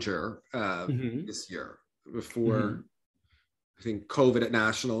Challenger this year before I think COVID at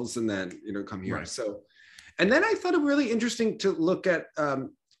nationals, and then come here. Right. So, and then I thought it really interesting to look at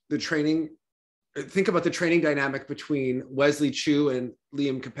the training. Think about the training dynamic between Wesley Chiu and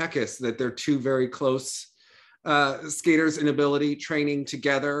Liam Kapeikis, that they're two very close skaters in ability, training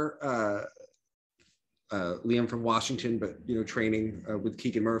together. Liam from Washington, but training with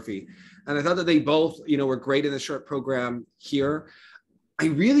Keegan Murphy, and I thought that they both were great in the short program here. I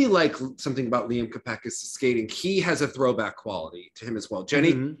really like something about Liam Kapeikis' skating. He has a throwback quality to him as well.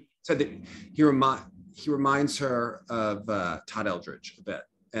 Jenny said that he reminds her of Todd Eldridge a bit,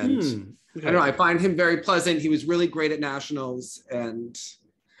 and I don't know. I find him very pleasant. He was really great at nationals, and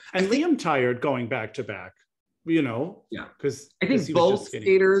Liam tired going back to back. Because I think both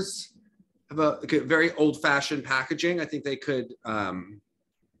skaters have a very old-fashioned packaging. I think they could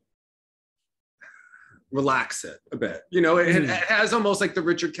relax it a bit. It has almost like the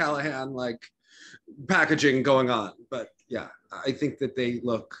Richard Callahan packaging going on. But yeah, I think that they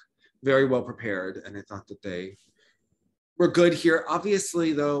look very well prepared, and I thought that they were good here.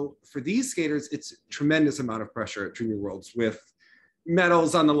 Obviously, though, for these skaters, it's a tremendous amount of pressure at Junior Worlds with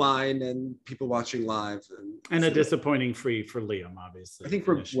medals on the line and people watching live, and a disappointing free for Liam, obviously. I think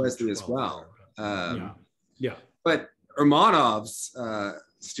for Wesley as well. Yeah. But Ermanov's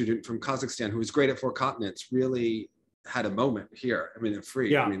student from Kazakhstan, who was great at 4 continents, really had a moment here. I mean,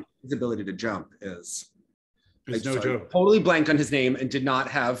 free. Yeah. I mean, his ability to jump is no joke. Totally blanked on his name and did not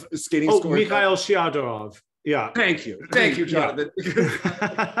have a skating score. Mikhail Shaidorov. Yeah. Thank you, Jonathan.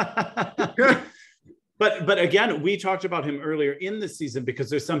 But again, we talked about him earlier in the season because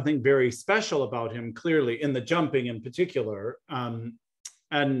there's something very special about him, clearly, in the jumping in particular.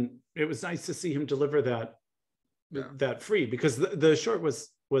 And it was nice to see him deliver that free, because the short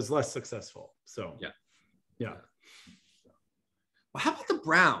was less successful. So yeah. Well, how about the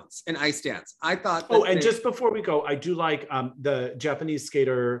Browns in ice dance? I thought. Just before we go, I do like the Japanese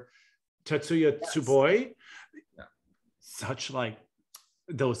skater Tatsuya Tsuboi. Yeah. Such like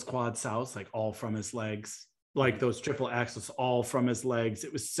those quad souths, like all from his legs, like those triple axels, all from his legs.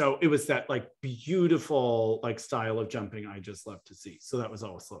 It was that like beautiful like style of jumping I just love to see. So that was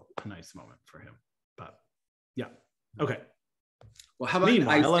also a nice moment for him. But yeah, okay. Well, how about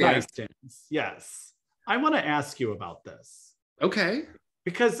ice dance? Yes, I want to ask you about this. Okay.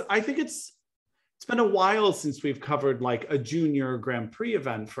 Because I think it's been a while since we've covered like a junior Grand Prix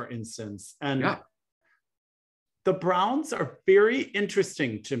event, for instance. And the Browns are very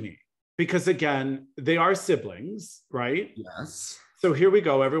interesting to me because, again, they are siblings, right? Yes. So here we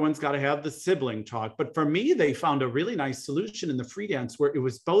go. Everyone's got to have the sibling talk. But for me, they found a really nice solution in the free dance where it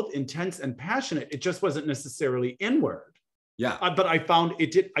was both intense and passionate. It just wasn't necessarily inward. Yeah. But I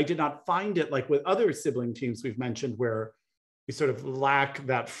did not find it like with other sibling teams we've mentioned where we sort of lack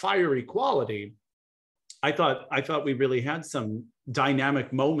that fiery quality. I thought we really had some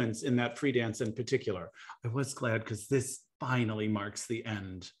dynamic moments in that free dance in particular. I was glad because this finally marks the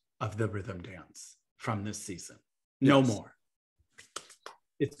end of the rhythm dance from this season. No more.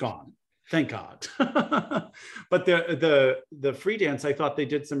 It's gone. Thank God. But the free dance, I thought they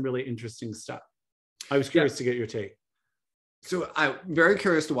did some really interesting stuff. I was curious to get your take. So I'm very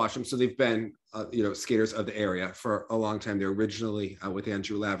curious to watch them. So they've been, skaters of the area for a long time. They're originally with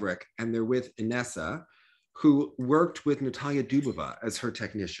Andrew Laverick, and they're with Inessa, who worked with Natalia Dubova as her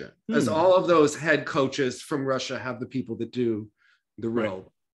technician. As all of those head coaches from Russia have the people that do the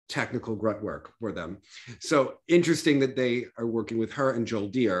real technical grunt work for them. So interesting that they are working with her and Joel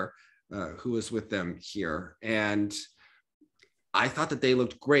Deere, who is with them here. And I thought that they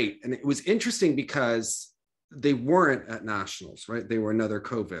looked great. And it was interesting because they weren't at nationals, right? They were another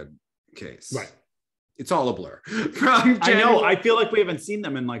COVID case. Right. It's all a blur. I know. I feel like we haven't seen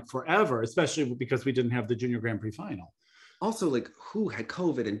them in like forever, especially because we didn't have the Junior Grand Prix final. Also, like who had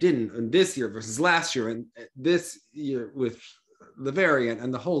COVID and didn't, and this year versus last year, and this year with the variant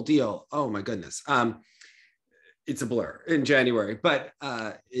and the whole deal. Oh my goodness. It's a blur in January, but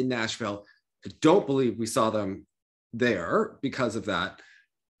in Nashville, I don't believe we saw them there because of that.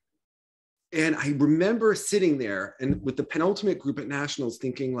 And I remember sitting there and with the penultimate group at nationals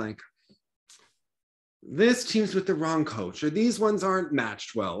thinking like, this team's with the wrong coach, or these ones aren't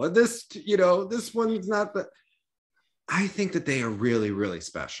matched well, or this one's not, but I think that they are really, really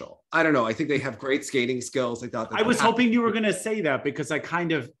special. I don't know. I think they have great skating skills. I was hoping you were going to say that because I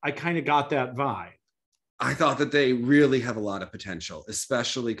kind of got that vibe. I thought that they really have a lot of potential,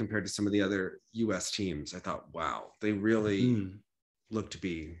 especially compared to some of the other US teams. I thought, wow, they really look to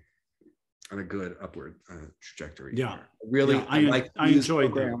be on a good upward trajectory. Yeah. I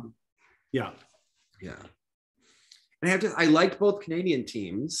enjoyed them. Yeah. Yeah. And I liked both Canadian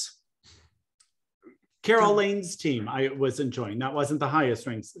teams. Carol Lane's team, I was enjoying. That wasn't the highest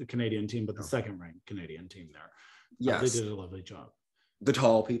ranked Canadian team, but the second ranked Canadian team there. Yes. They did a lovely job. The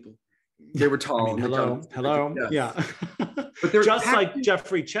tall people. They were tall. Hello. Yes. Yeah. But they're just like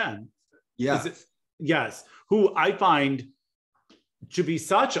Jeffrey Chen. Yes. Who I find to be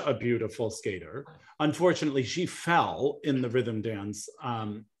such a beautiful skater. Unfortunately, she fell in the rhythm dance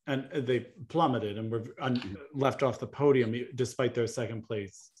and they plummeted and were left off the podium despite their second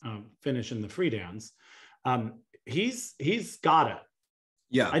place finish in the free dance. He's got it.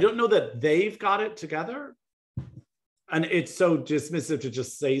 Yeah. I don't know that they've got it together. And it's so dismissive to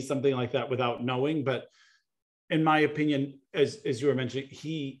just say something like that without knowing. But in my opinion, as you were mentioning,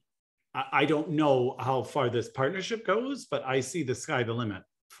 I don't know how far this partnership goes, but I see the sky the limit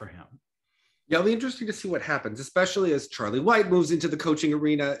for him. Yeah, it'll be interesting to see what happens, especially as Charlie White moves into the coaching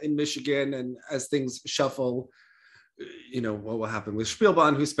arena in Michigan and as things shuffle, what will happen with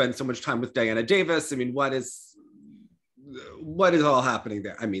Spielbahn, who spent so much time with Diana Davis. I mean, what is all happening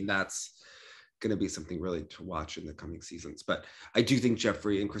there? I mean, that's going to be something really to watch in the coming seasons. But I do think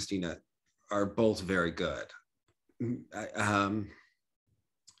Jeffrey and Christina are both very good.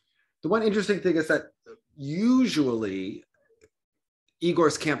 The one interesting thing is that usually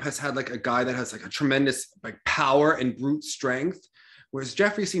Igor's camp has had like a guy that has like a tremendous like power and brute strength, whereas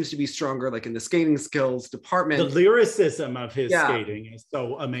Jeffrey seems to be stronger like in the skating skills department. The lyricism of his skating is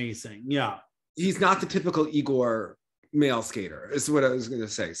so amazing. Yeah. He's not the typical Igor male skater, is what I was going to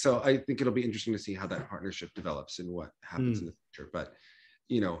say. So I think it'll be interesting to see how that partnership develops and what happens in the future. But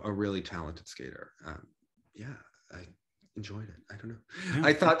a really talented skater. Yeah, I enjoyed it. I don't know.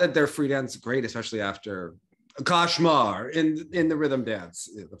 I thought that their free dance great, especially after a Kashmar in the rhythm dance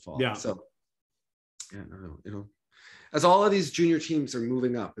in the fall. Yeah. So yeah, no, as all of these junior teams are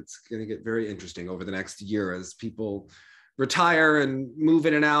moving up, it's going to get very interesting over the next year as people retire and move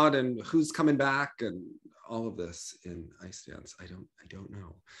in and out, and who's coming back, and all of this in ice dance. I don't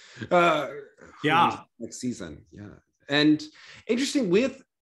know. Next season. Yeah. And interesting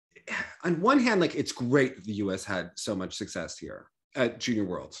on one hand, like it's great that the US had so much success here at Junior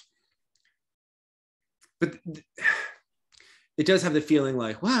Worlds. But it does have the feeling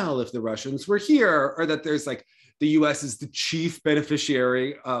like, well, if the Russians were here, or that there's like the US is the chief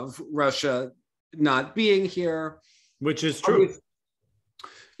beneficiary of Russia not being here. Which is true.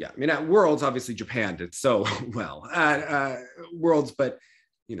 Yeah, I mean, at Worlds, obviously Japan did so well at Worlds, but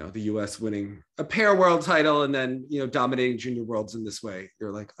the US winning a pair world title and then, dominating Junior Worlds in this way,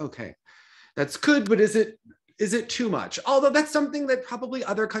 you're like, okay, that's good, but is it too much? Although that's something that probably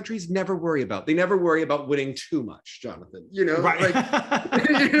other countries never worry about. They never worry about winning too much, Jonathan, Right.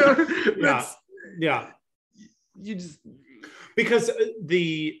 Like, yeah. You just... Because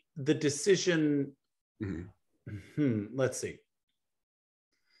the decision, let's see.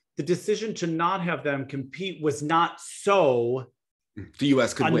 The decision to not have them compete was not so the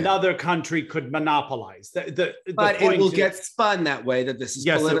US could another country could monopolize. But it will get spun that way, that this is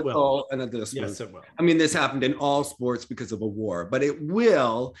political and that this it will. I mean, this happened in all sports because of a war, but it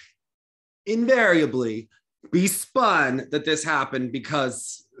will invariably be spun that this happened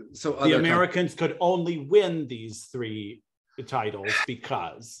because the Americans could only win these 3 titles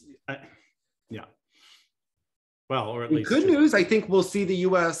because well, or at least good news. I think we'll see the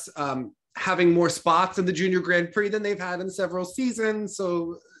US having more spots in the Junior Grand Prix than they've had in several seasons.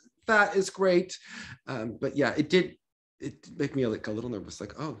 So that is great. But yeah, it make me like a little nervous,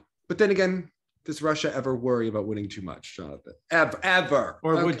 like, oh, but then again, does Russia ever worry about winning too much, Jonathan? Ever.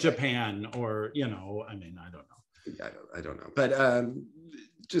 Or would Japan, or, I mean, I don't know. Yeah, I don't know. But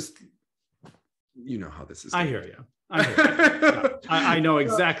just, how this is. I hear you. I know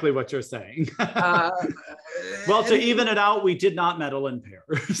exactly what you're saying. Well, to even it out, we did not medal in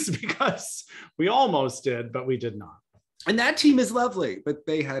pairs because we almost did, but we did not. And that team is lovely, but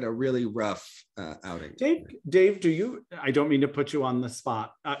they had a really rough outing. Dave, I don't mean to put you on the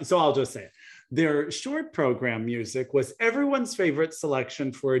spot, so I'll just say it. Their short program music was everyone's favorite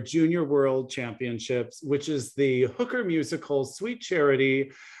selection for Junior World Championships, which is the hooker musical Sweet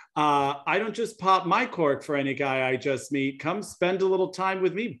Charity. I don't just pop my cork for any guy I just meet. Come spend a little time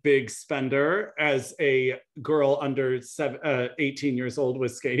with me, big spender, as a girl under 18 years old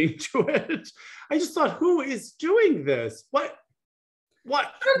was skating to it. I just thought, who is doing this? What?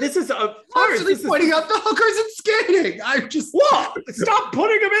 This is a farce. Pointing out the hookers and skating. Stop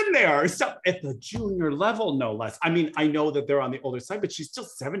putting them in there. Stop at the junior level, no less. I mean, I know that they're on the older side, but she's still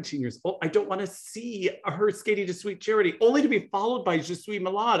 17 years old. I don't want to see her skating to Sweet Charity, only to be followed by Je suis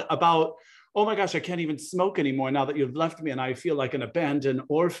malade about, oh my gosh, I can't even smoke anymore now that you've left me and I feel like an abandoned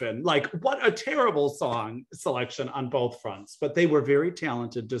orphan. Like, what a terrible song selection on both fronts. But they were very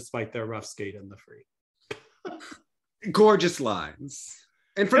talented despite their rough skate in the free. Gorgeous lines,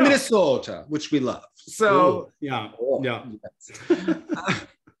 and from Minnesota, which we love. So yes.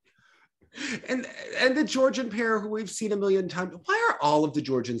 And the Georgian pair who we've seen a million times. Why are all of the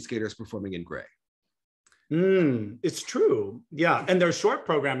Georgian skaters performing in gray? It's true. Yeah, and their short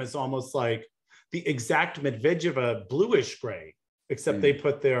program is almost like the exact Medvedeva bluish gray, except they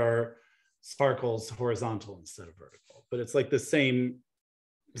put their sparkles horizontal instead of vertical. But it's like the same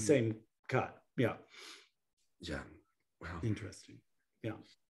cut. Yeah. Wow. Interesting. Yeah.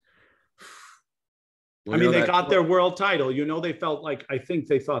 Well, I mean, they got their world title. They felt like, I think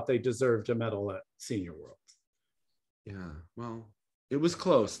they thought they deserved a medal at Senior Worlds. Yeah. Well, it was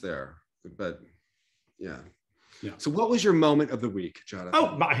close there, but yeah. So what was your moment of the week, Jonathan?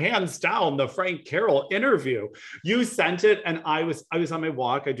 Oh, my hands down, the Frank Carroll interview. You sent it, and I was on my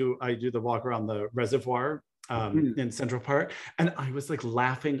walk. I do the walk around the reservoir in Central Park, and I was like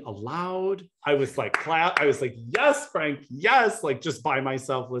laughing aloud. I was like yes, Frank, yes, like just by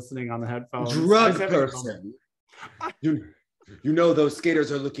myself listening on the headphones. Drug person. Those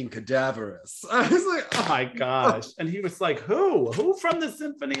skaters are looking cadaverous. I was like, oh my gosh. And he was like, who from the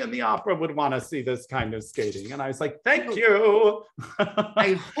symphony and the opera would want to see this kind of skating? And I was like, thank you.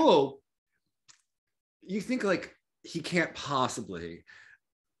 I hope you think like he can't possibly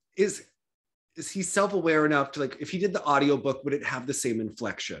is he self-aware enough to, like, if he did the audiobook, would it have the same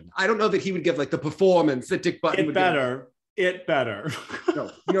inflection? I don't know that he would give like the performance that Dick Button would give. It better. No,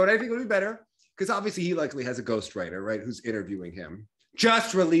 you know what I think would be better? Because obviously he likely has a ghostwriter, right, who's interviewing him.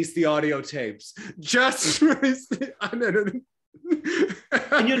 Just release the audio tapes. Just release the...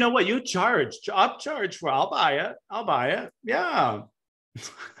 And you know what? You upcharge for, I'll buy it. Yeah.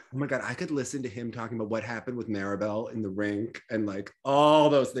 Oh my God, I could listen to him talking about what happened with Maribel in the rink and like all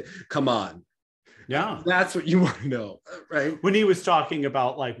those things. Come on. Yeah. That's what you want to know, right? When he was talking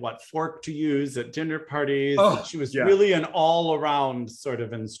about like what fork to use at dinner parties, she was yeah. really an all-around sort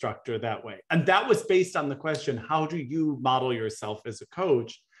of instructor that way. And that was based on the question, how do you model yourself as a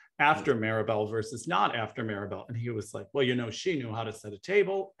coach after Maribel versus not after Maribel? And he was like, well, you know, she knew how to set a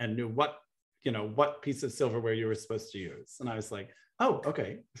table and knew what piece of silverware you were supposed to use. And I was like, oh,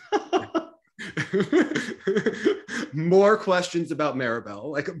 okay. More questions about Maribel,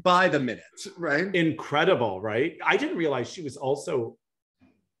 like by the minute, right? Incredible, right? I didn't realize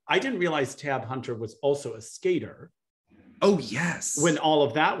Tab Hunter was also a skater. Oh, yes. When all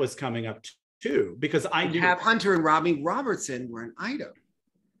of that was coming up too, because I knew Tab Hunter and Robbie Robertson were an item.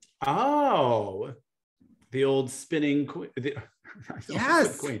 Oh, the old spinning queen.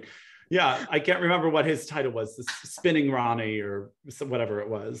 Yes. Queen. Yeah, I can't remember what his title was, the spinning Ronnie or whatever it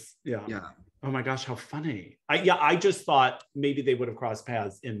was. Yeah. Yeah. Oh my gosh, how funny. I just thought maybe they would have crossed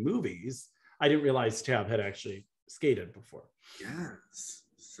paths in movies. I didn't realize Tab had actually skated before. Yes.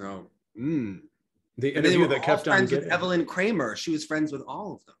 So, the interview that kept on getting. With Evelyn Kramer. She was friends with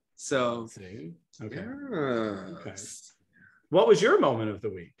all of them. So, see? Okay. Yes. Okay. What was your moment of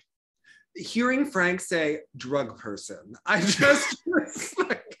the week? Hearing Frank say drug person. I just was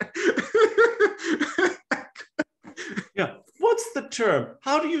like, yeah. What's the term?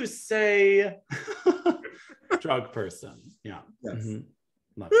 How do you say drug person? Yeah. Yes.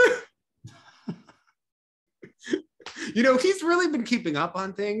 Mm-hmm. You know, he's really been keeping up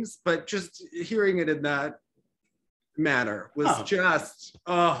on things, but just hearing it in that manner was just,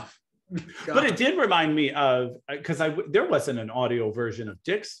 God. But it did remind me of, because there wasn't an audio version of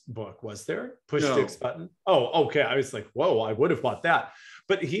Dick's book, was there? Push Dick's button. Oh, okay. I was like, whoa, I would have bought that.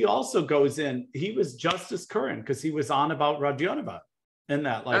 But he also goes in, he was just as current because he was on about Radionova in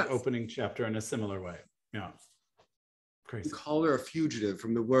that opening chapter in a similar way. Yeah. Crazy. We call her a fugitive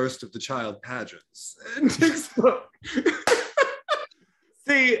from the worst of the child pageants. In Dick's book.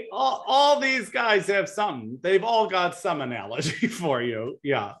 See, all these guys have something. They've all got some analogy for you.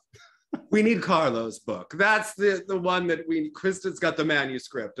 Yeah. We need Carlo's book. That's the one that Kristen's got the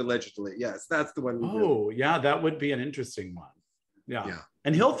manuscript, allegedly. Yes, that's the one. Yeah, that would be an interesting one. Yeah.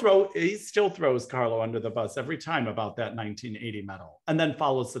 And he still throws Carlo under the bus every time about that 1980 medal, and then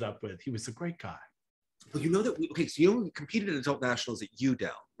follows it up with, he was a great guy. Well, you know that we competed at adult nationals at UDEL,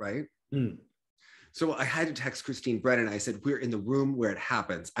 right? So I had to text Christine Brennan. I said, we're in the room where it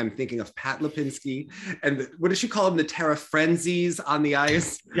happens. I'm thinking of Pat Lipinski and what does she call them? The Terra Frenzies on the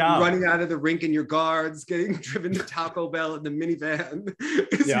ice, running out of the rink in your guards, getting driven to Taco Bell in the minivan.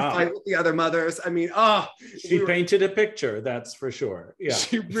 You fight with the other mothers. I mean, she painted a picture, that's for sure. Yeah.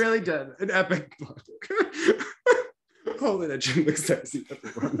 She really did. An epic book. Holy, that Jim looks sexy.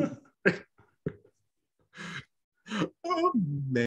 Oh, man.